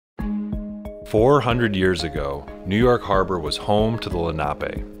400 years ago, New York Harbor was home to the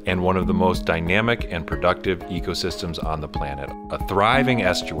Lenape and one of the most dynamic and productive ecosystems on the planet, a thriving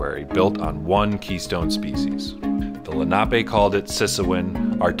estuary built on one keystone species. The Lenape called it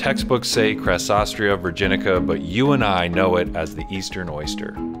Sissewan. Our textbooks say Crassostrea virginica, but you and I know it as the Eastern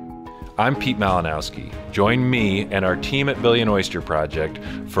oyster. I'm Pete Malinowski. Join me and our team at Billion Oyster Project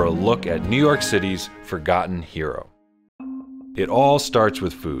for a look at New York City's forgotten hero. It all starts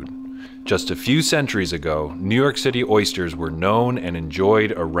with food. Just a few centuries ago, New York City oysters were known and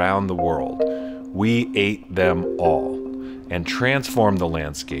enjoyed around the world. We ate them all and transformed the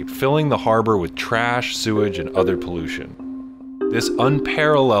landscape, filling the harbor with trash, sewage, and other pollution. This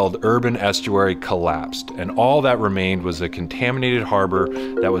unparalleled urban estuary collapsed, and all that remained was a contaminated harbor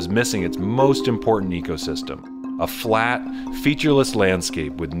that was missing its most important ecosystem. A flat, featureless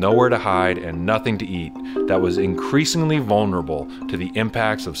landscape with nowhere to hide and nothing to eat that was increasingly vulnerable to the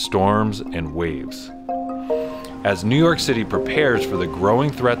impacts of storms and waves. As New York City prepares for the growing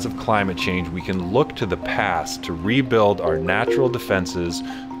threats of climate change, we can look to the past to rebuild our natural defenses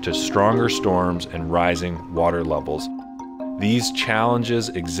to stronger storms and rising water levels. These challenges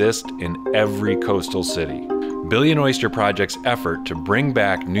exist in every coastal city. Billion Oyster Project's effort to bring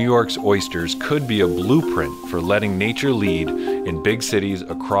back New York's oysters could be a blueprint for letting nature lead in big cities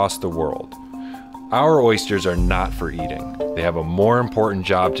across the world. Our oysters are not for eating. They have a more important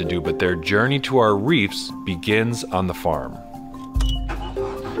job to do, but their journey to our reefs begins on the farm.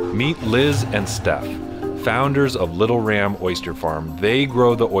 Meet Liz and Steph, founders of Little Ram Oyster Farm. They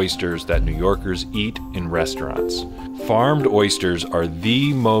grow the oysters that New Yorkers eat in restaurants. Farmed oysters are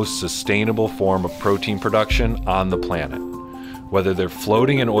the most sustainable form of protein production on the planet. Whether they're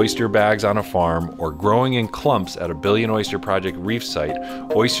floating in oyster bags on a farm or growing in clumps at a Billion Oyster Project reef site,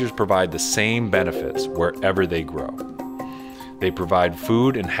 oysters provide the same benefits wherever they grow. They provide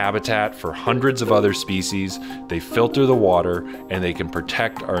food and habitat for hundreds of other species, they filter the water, and they can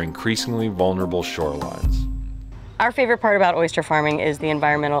protect our increasingly vulnerable shorelines. Our favorite part about oyster farming is the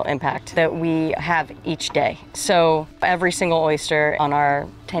environmental impact that we have each day. So every single oyster on our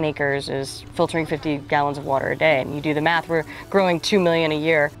 10 acres is filtering 50 gallons of water a day. And you do the math, we're growing 2 million a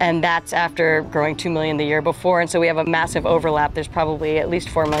year, and that's after growing 2 million the year before. And so we have a massive overlap. There's probably at least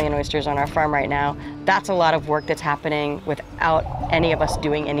 4 million oysters on our farm right now. That's a lot of work that's happening without any of us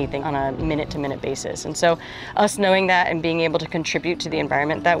doing anything on a minute-to-minute basis. And so us knowing that and being able to contribute to the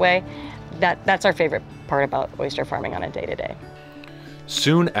environment that way, that's our favorite part about oyster farming on a day-to-day.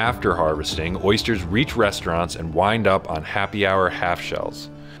 Soon after harvesting, oysters reach restaurants and wind up on happy hour half shells.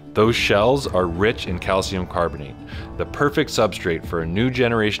 Those shells are rich in calcium carbonate, the perfect substrate for a new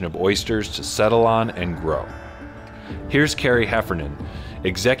generation of oysters to settle on and grow. Here's Carrie Heffernan,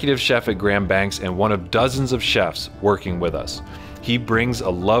 executive chef at Graham Banks and one of dozens of chefs working with us. He brings a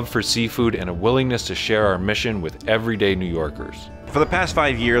love for seafood and a willingness to share our mission with everyday New Yorkers. For the past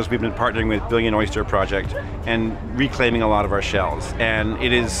 5 years, we've been partnering with Billion Oyster Project and reclaiming a lot of our shells. And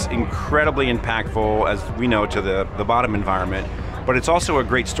it is incredibly impactful, as we know, to the bottom environment. But it's also a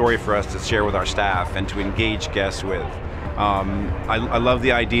great story for us to share with our staff and to engage guests with. I love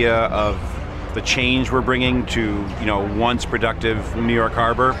the idea of the change we're bringing to, once productive New York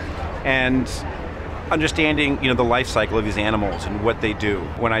Harbor, and understanding, the life cycle of these animals and what they do.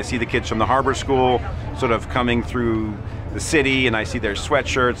 When I see the kids from the harbor school sort of coming through the city and I see their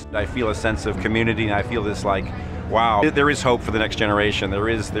sweatshirts, I feel a sense of community, and I feel this like, wow, there is hope for the next generation. There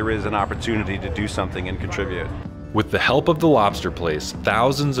is an opportunity to do something and contribute. With the help of the lobster place,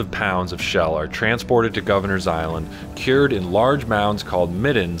 thousands of pounds of shell are transported to Governor's Island, cured in large mounds called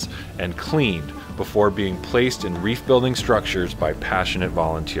middens, and cleaned before being placed in reef-building structures by passionate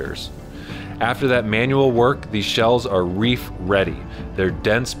volunteers. After that manual work, these shells are reef ready. Their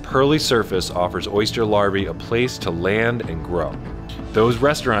dense, pearly surface offers oyster larvae a place to land and grow. Those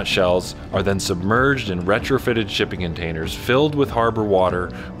restaurant shells are then submerged in retrofitted shipping containers filled with harbor water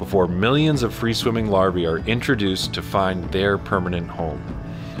before millions of free-swimming larvae are introduced to find their permanent home.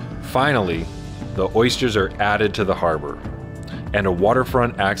 Finally, the oysters are added to the harbor, and a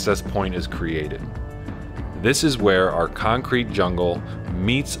waterfront access point is created. This is where our concrete jungle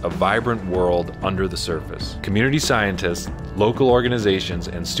meets a vibrant world under the surface. Community scientists, local organizations,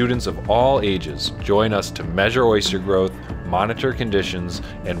 and students of all ages join us to measure oyster growth, monitor conditions,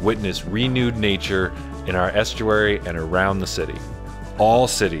 and witness renewed nature in our estuary and around the city. All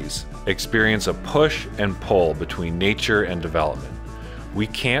cities experience a push and pull between nature and development. We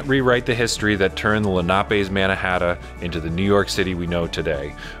can't rewrite the history that turned the Lenape's Manna-Hata into the New York City we know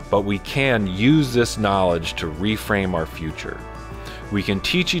today, but we can use this knowledge to reframe our future. We can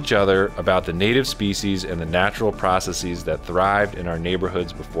teach each other about the native species and the natural processes that thrived in our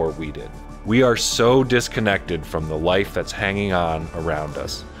neighborhoods before we did. We are so disconnected from the life that's hanging on around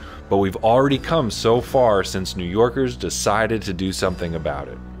us, but we've already come so far since New Yorkers decided to do something about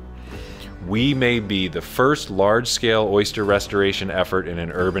it. We may be the first large-scale oyster restoration effort in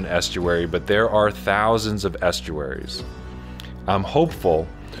an urban estuary, but there are thousands of estuaries. I'm hopeful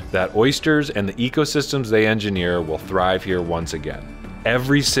that oysters and the ecosystems they engineer will thrive here once again.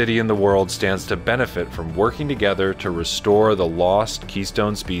 Every city in the world stands to benefit from working together to restore the lost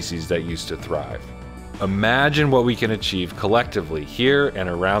keystone species that used to thrive. Imagine what we can achieve collectively here and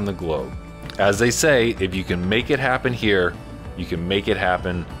around the globe. As they say, if you can make it happen here, you can make it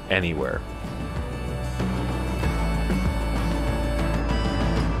happen anywhere.